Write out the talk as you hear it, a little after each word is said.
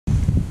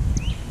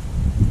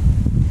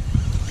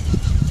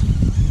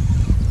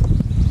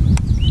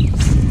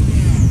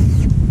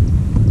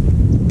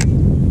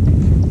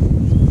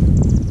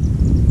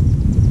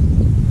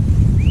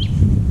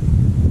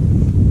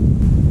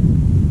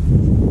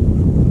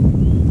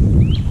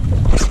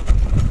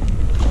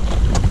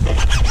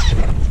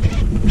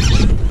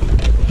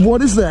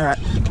What is that?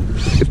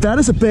 If that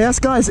is a bass,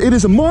 guys, it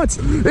is a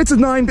monster. It's a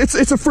 9, it's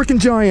a freaking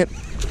giant.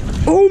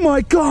 Oh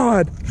my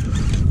God.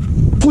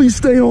 Please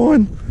stay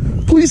on.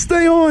 Please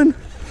stay on.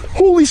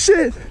 Holy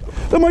shit.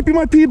 That might be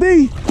my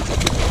PB.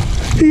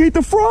 He ate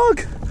the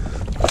frog.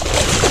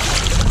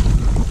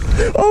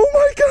 Oh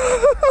my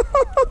God.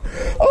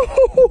 Oh,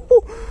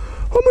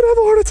 I'm gonna have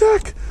a heart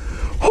attack.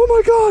 Oh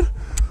my God.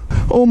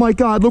 Oh my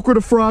God, look where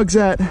the frog's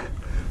at.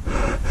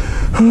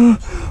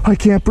 I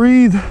can't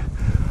breathe.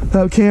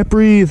 I can't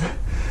breathe.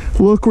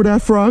 Look where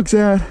that frog's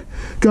at.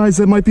 Guys,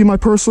 that might be my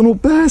personal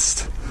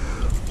best.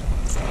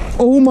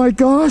 Oh my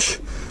gosh.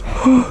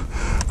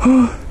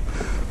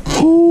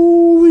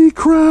 Holy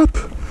crap.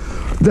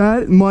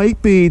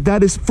 That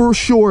is for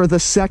sure the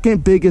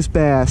second biggest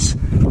bass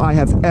I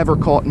have ever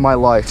caught in my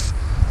life.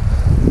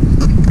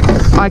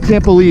 I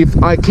can't believe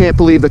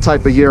the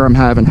type of year I'm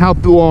having. How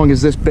long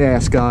is this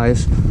bass,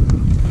 guys?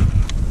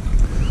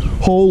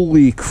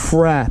 Holy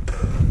crap.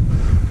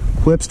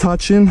 Lips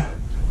touching.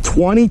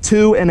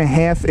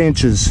 22.5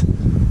 inches.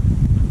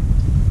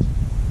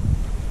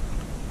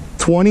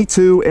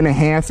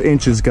 22.5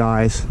 inches,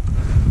 guys.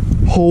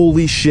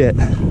 Holy shit.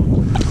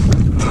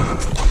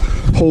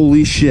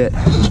 Holy shit.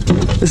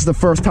 This is the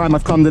first time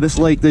I've come to this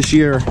lake this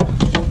year.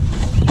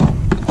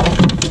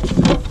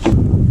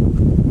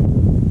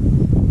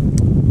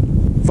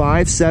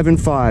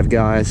 $5.75,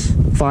 guys.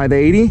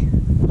 $5.80.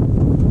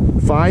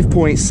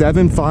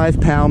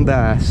 5.75 pound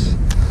bass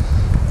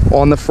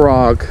on the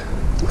frog.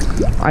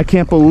 I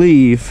can't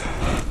believe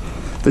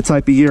the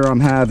type of year I'm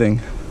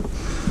having.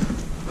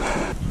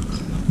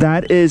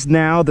 That is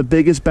now the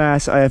biggest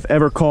bass I have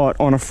ever caught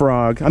on a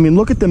frog. I mean,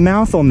 look at the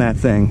mouth on that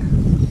thing.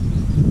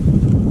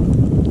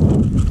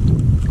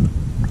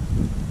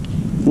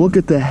 Look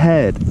at the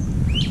head.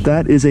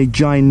 That is a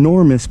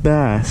ginormous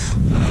bass.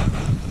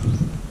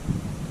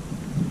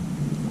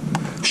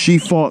 She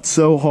fought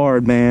so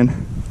hard,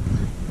 man.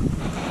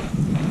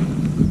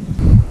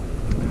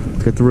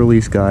 Get the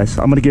release, guys.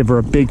 I'm gonna give her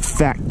a big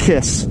fat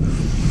kiss.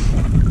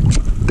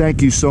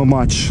 Thank you so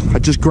much. I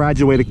just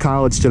graduated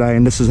college today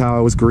and this is how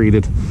I was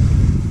greeted.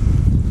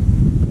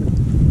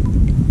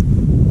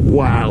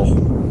 Wow.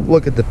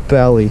 Look at the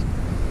belly.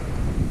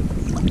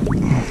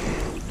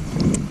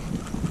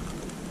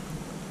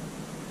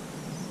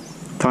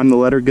 Time to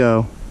let her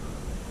go.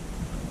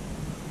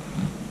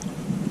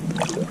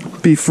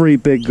 Be free,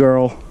 big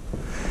girl.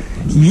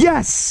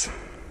 Yes!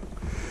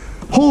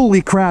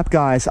 Holy crap,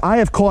 guys. I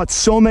have caught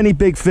so many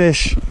big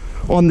fish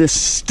on this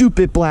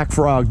stupid black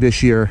frog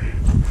this year.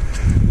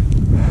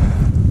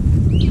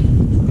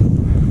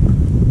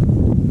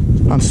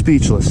 I'm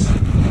speechless.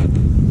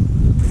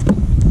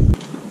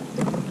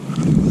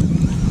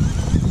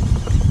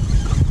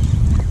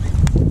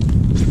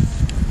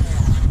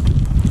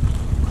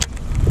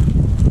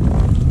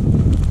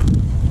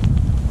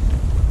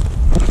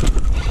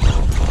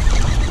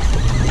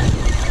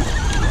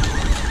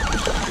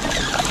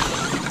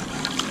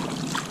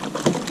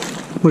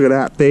 Look at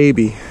that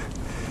baby.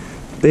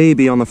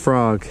 Baby on the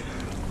frog.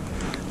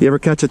 You ever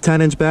catch a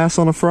 10-inch bass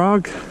on a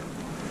frog?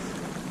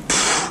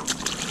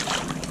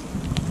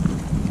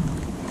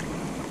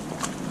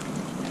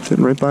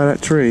 Sitting right by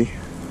that tree.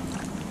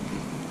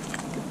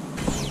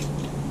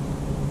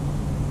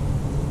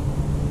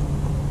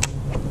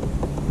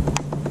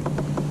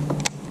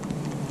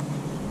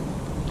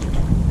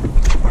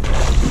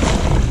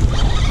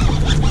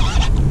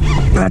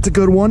 That's a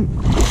good one.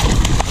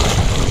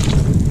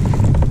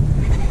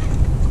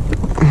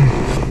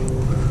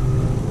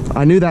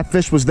 I knew that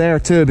fish was there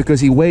too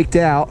because he waked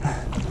out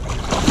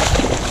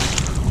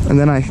and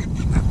then I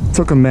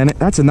took a minute.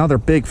 That's another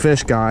big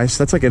fish, guys.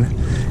 That's like an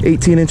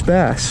 18-inch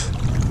bass.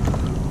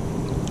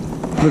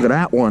 Look at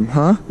that one,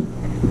 huh?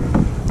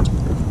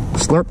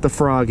 Slurp the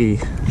froggy.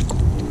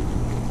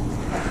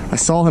 I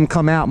saw him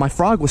come out. My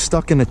frog was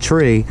stuck in a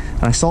tree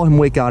and I saw him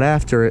wake out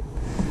after it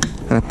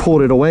and I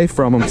pulled it away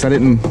from him because I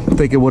didn't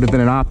think it would have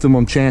been an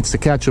optimum chance to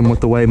catch him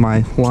with the way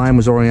my line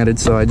was oriented,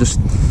 so I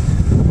just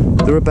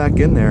threw it back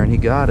in there and he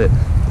got it.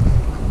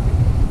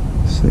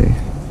 Let's see.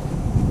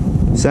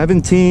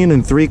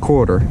 17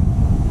 3/4.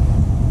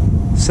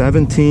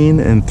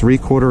 17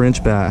 3/4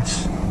 inch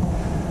bass.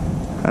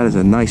 That is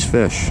a nice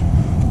fish.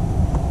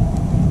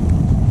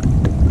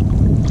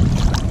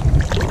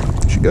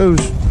 She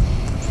goes.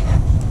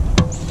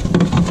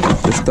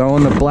 Just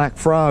throwing the black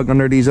frog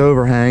under these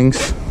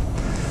overhangs,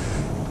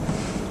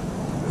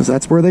 because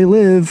that's where they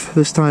live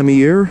this time of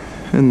year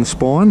in the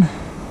spawn.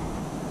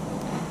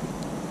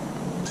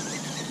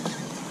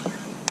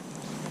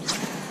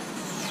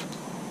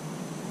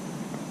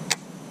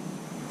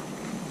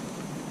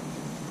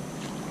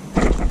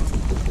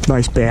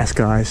 Nice bass,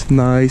 guys.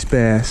 Nice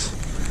bass.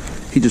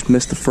 He just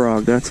missed the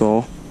frog, that's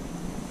all.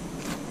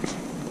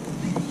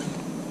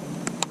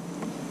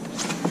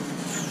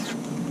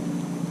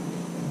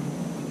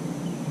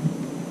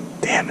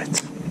 Damn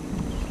it.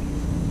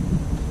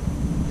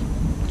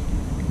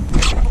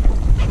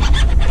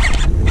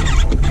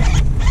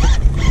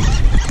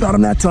 Got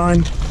him that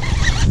time.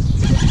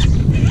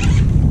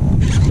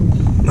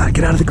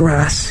 Get out of the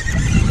grass.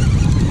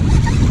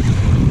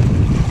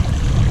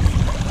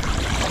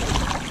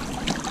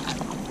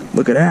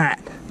 Look at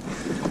that.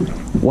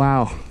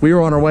 Wow, we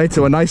were on our way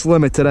to a nice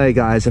limit today,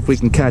 guys, if we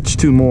can catch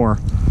 2 more.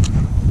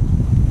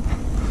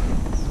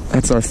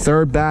 That's our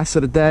 3rd bass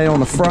of the day on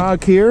the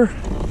frog here.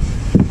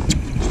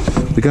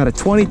 We got a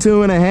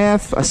 22 and a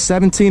half, a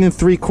 17 and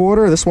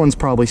 3/4. This one's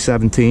probably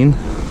 17.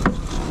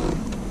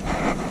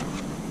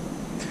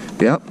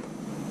 Yep.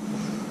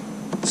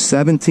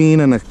 17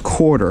 and a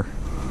quarter.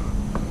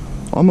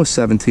 Almost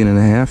 17 and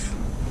a half.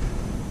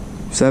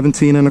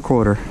 17 and a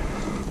quarter.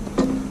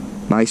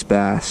 Nice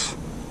bass.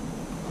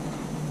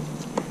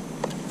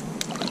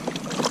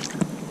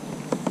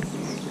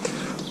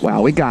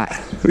 Wow, we've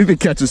been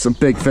catching some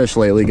big fish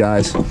lately,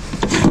 guys.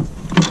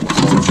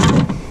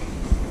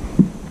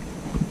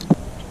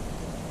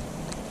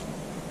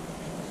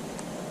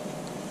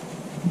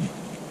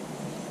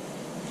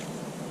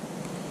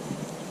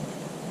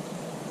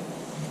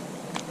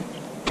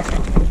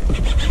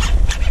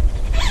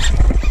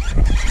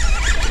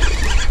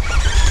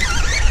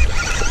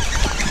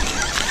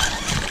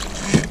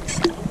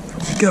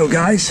 Go,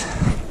 guys.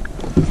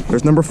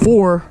 There's number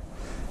 4.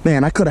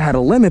 Man, I could have had a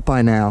limit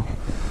by now.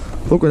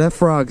 Look where that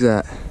frog's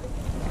at.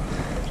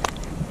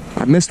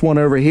 I missed one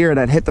over here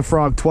that hit the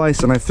frog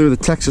twice, and I threw the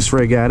Texas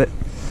rig at it.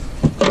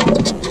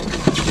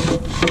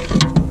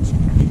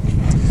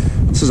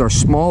 This is our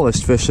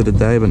smallest fish of the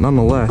day, but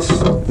nonetheless,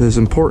 it is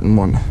an important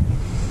one.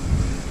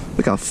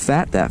 Look how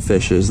fat that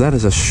fish is. That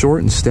is a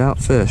short and stout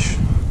fish.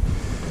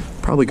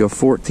 Probably go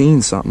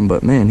 14 something,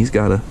 but man, he's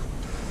got a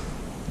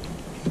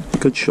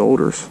good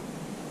shoulders.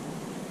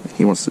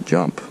 He wants to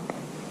jump.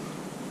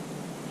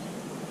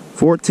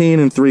 14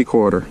 and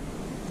 3/4.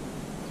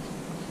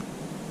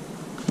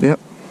 Yep.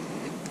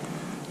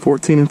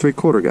 14 and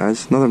 3/4,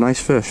 guys. Another nice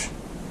fish.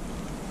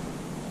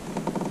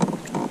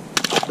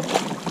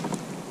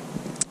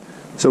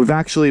 So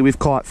we've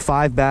caught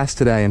 5 bass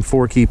today and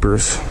 4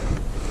 keepers.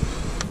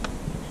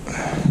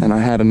 And I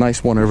had a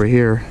nice one over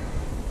here.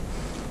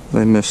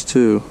 I missed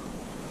 2.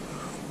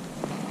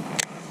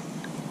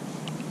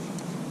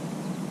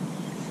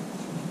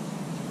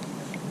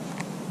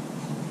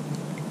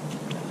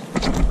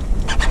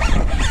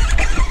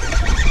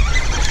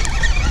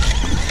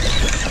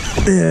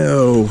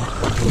 Ew.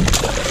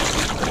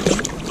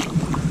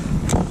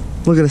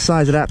 Look at the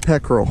size of that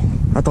peckerel.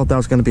 I thought that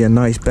was going to be a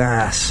nice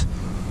bass.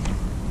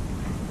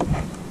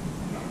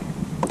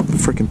 The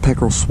freaking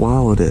peckerel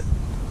swallowed it.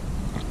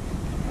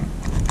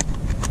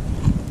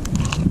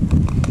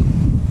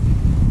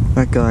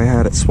 That guy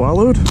had it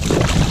swallowed.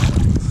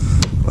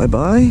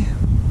 Bye-bye.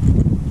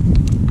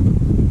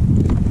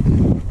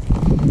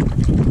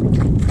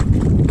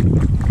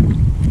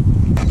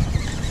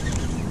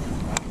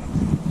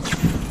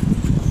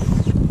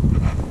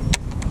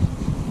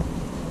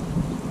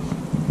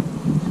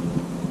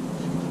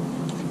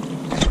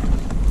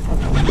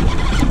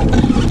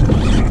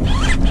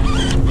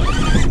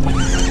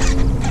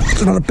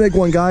 Another big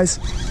one, guys.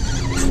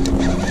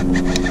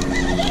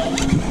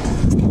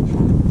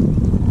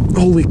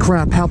 Holy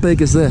crap, how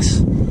big is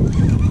this?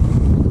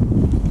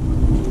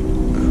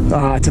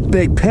 Ah, it's a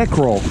big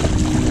peckerel.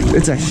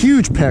 It's a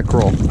huge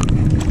peckerel.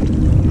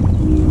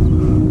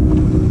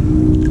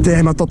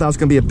 Damn, I thought that was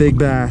gonna be a big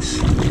bass.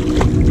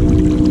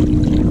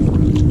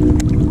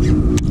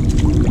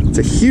 It's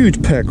a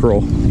huge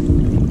peckerel.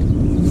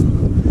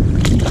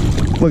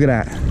 Look at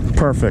that.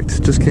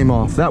 Perfect, just came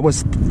off. That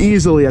was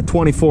easily a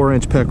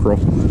 24-inch peckerel.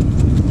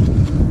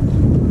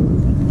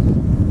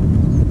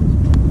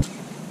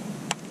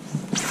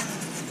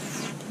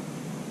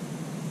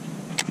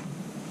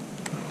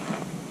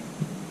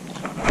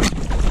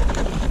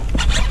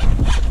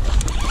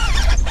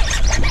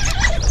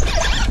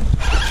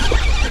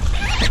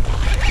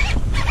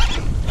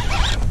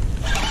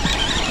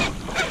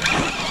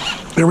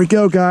 There we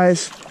go,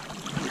 guys.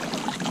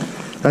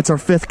 That's our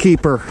 5th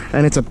keeper,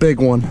 and it's a big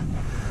one.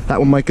 That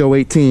one might go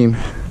 18.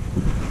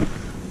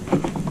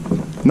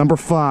 Number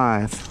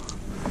 5.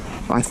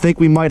 I think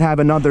we might have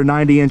another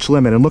 90-inch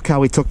limit, and look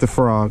how he took the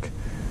frog.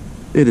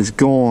 It is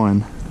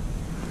gone.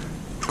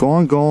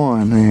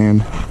 Gone,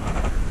 man.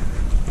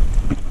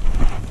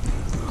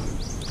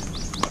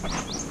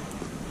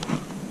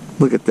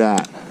 Look at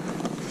that.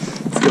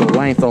 Let's get a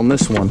length on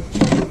this one.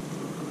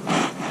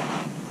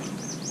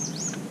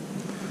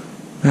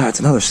 Ah,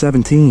 it's another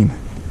 17.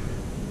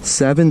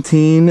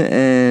 17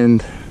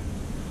 and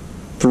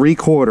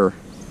 3/4.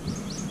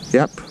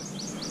 Yep.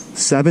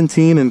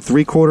 17 and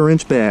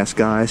 3/4-inch bass,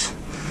 guys.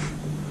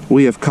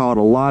 We have caught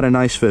a lot of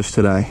nice fish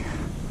today.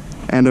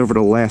 And over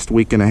the last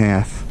week and a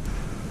half.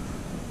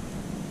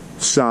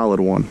 Solid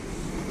one.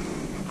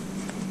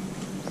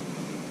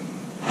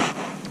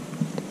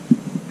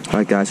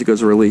 Alright, guys, it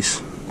goes a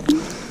release.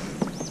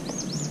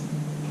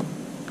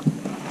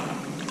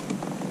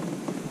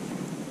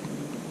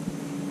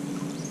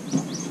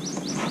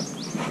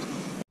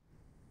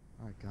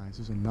 Guys,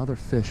 there's another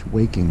fish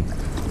waking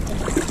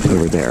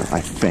over there, I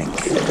think.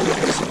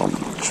 So I'm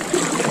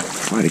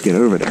trying to get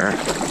over there.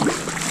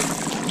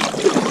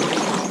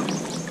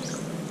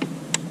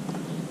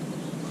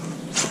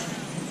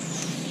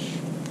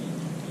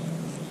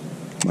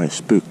 Might have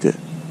spooked it.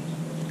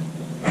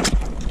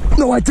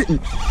 No, I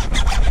didn't.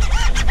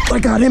 I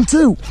got him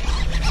too.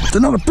 It's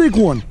another big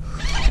one.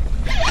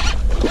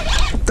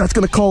 That's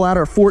gonna call out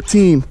our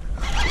 14.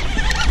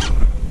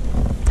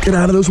 Get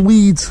out of those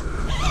weeds.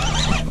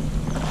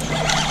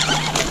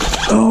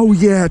 Oh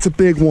yeah, it's a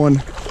big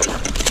one.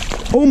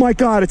 Oh my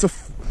God, it's a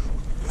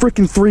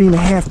freaking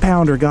 3.5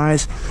 pounder,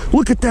 guys.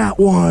 Look at that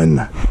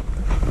one.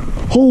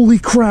 Holy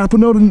crap,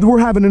 we're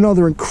having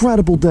another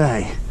incredible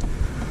day.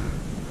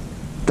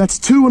 That's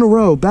 2 in a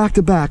row, back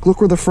to back.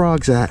 Look where the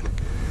frog's at.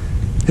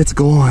 It's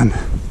gone.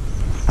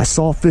 I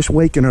saw fish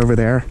waking over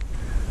there,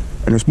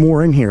 and there's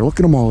more in here. Look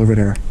at them all over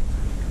there.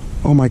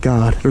 Oh my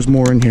God, there's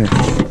more in here.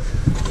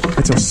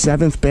 It's our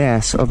 7th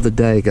bass of the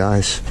day,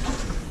 guys.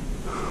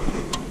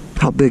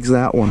 How big's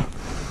that one?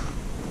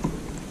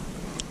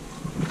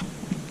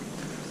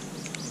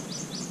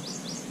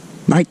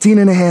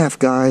 $19.5,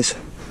 guys.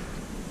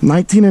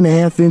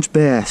 19.5-inch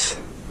bass.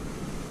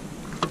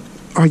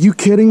 Are you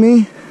kidding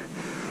me?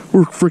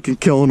 We're freaking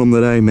killing them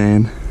today,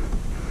 man.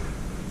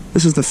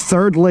 This is the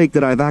 3rd lake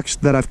that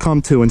I've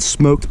come to and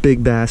smoked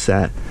big bass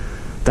at.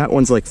 That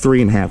one's like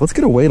 3.5. Let's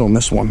get a weight on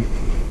this one.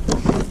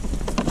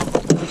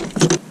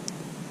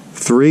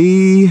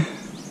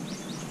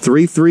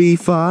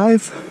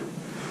 335.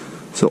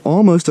 So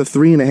almost a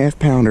 3.5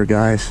 pounder,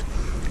 guys.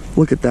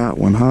 Look at that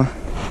one, huh?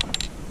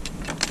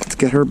 Let's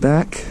get her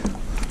back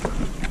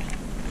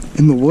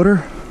in the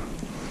water.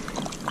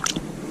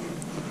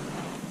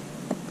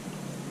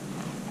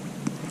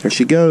 There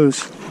she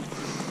goes.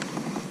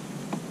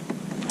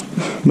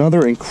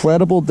 Another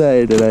incredible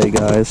day today,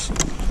 guys.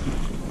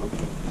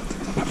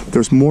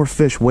 There's more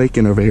fish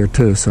waking over here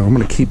too, so I'm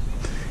gonna keep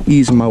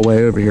easing my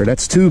way over here.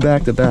 That's 2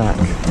 back to back.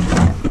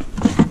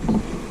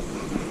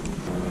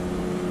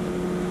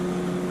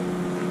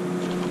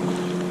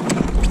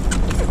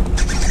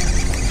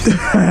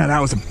 That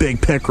was a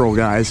big pickerel,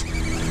 guys.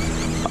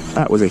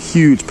 That was a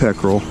huge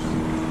pickerel.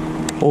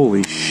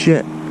 Holy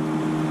shit.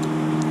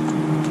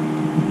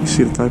 You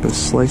see the type of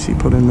slice he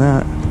put in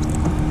that.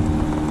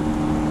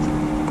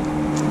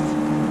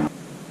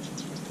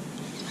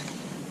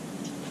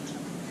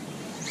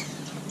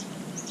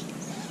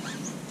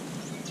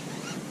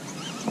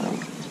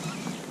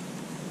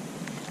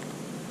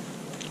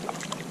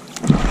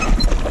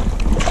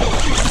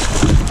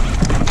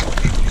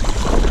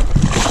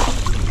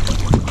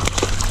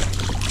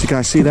 Did you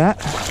guys see that?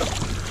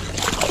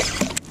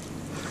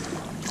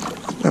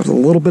 That was a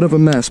little bit of a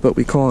mess, but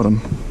we caught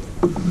him.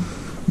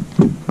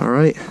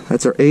 Alright,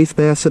 that's our 8th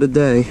bass of the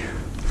day.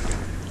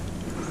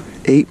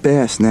 8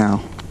 bass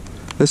now.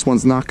 This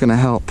one's not going to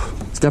help.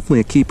 It's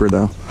definitely a keeper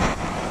though.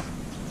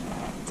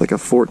 It's like a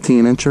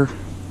 14-incher.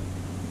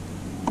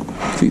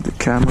 See the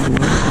camera?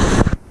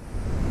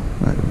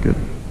 Alright, we're good.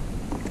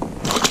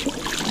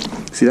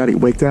 See that? He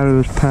waked out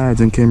of his pads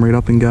and came right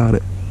up and got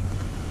it.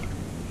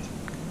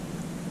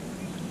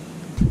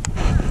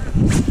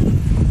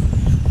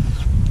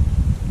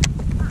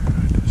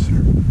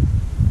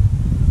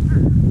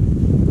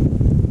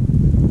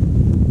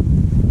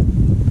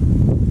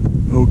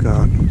 Oh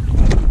God.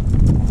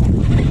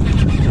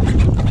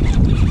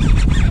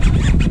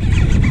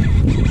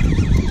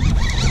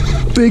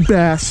 Big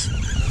bass.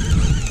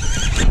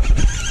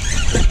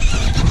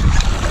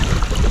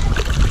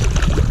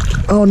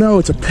 Oh no,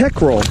 it's a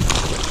peckerel.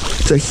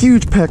 It's a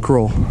huge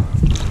peckerel.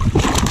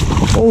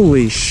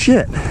 Holy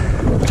shit.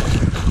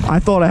 I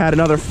thought I had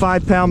another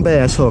 5-pound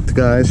bass hooked,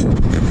 guys.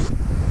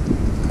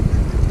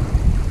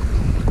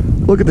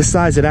 Look at the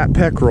size of that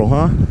peckerel,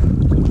 huh?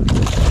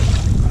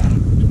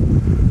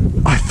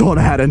 I thought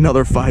I had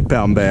another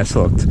 5-pound bass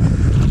hooked.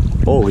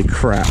 Holy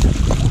crap.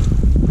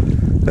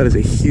 That is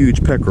a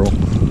huge peckerel.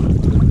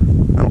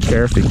 I don't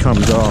care if he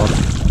comes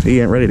off.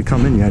 He ain't ready to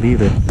come in yet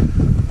either.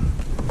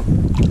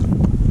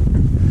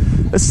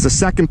 This is the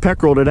 2nd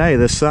peckerel today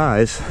this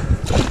size.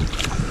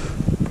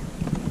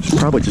 Should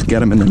probably just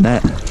get him in the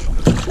net.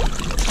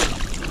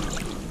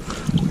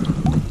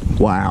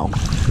 Wow.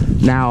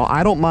 Now,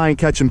 I don't mind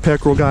catching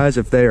peckerel, guys,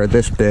 if they are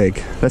this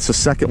big. That's the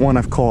 2nd one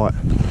I've caught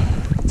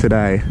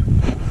today.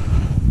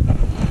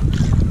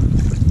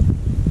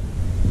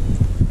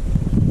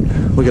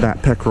 Look at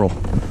that peckerel.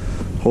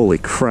 Holy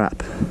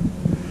crap.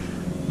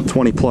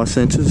 20 plus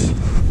inches.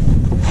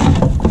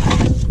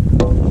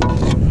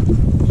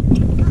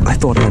 I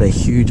thought I had a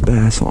huge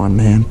bass on,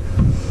 man.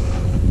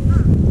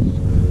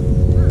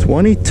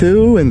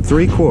 22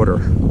 3/4.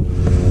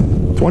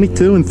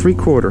 22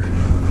 3/4.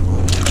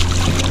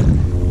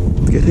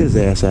 Get his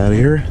ass out of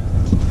here.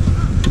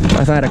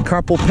 I've had a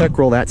couple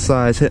peckerel that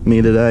size hit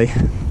me today.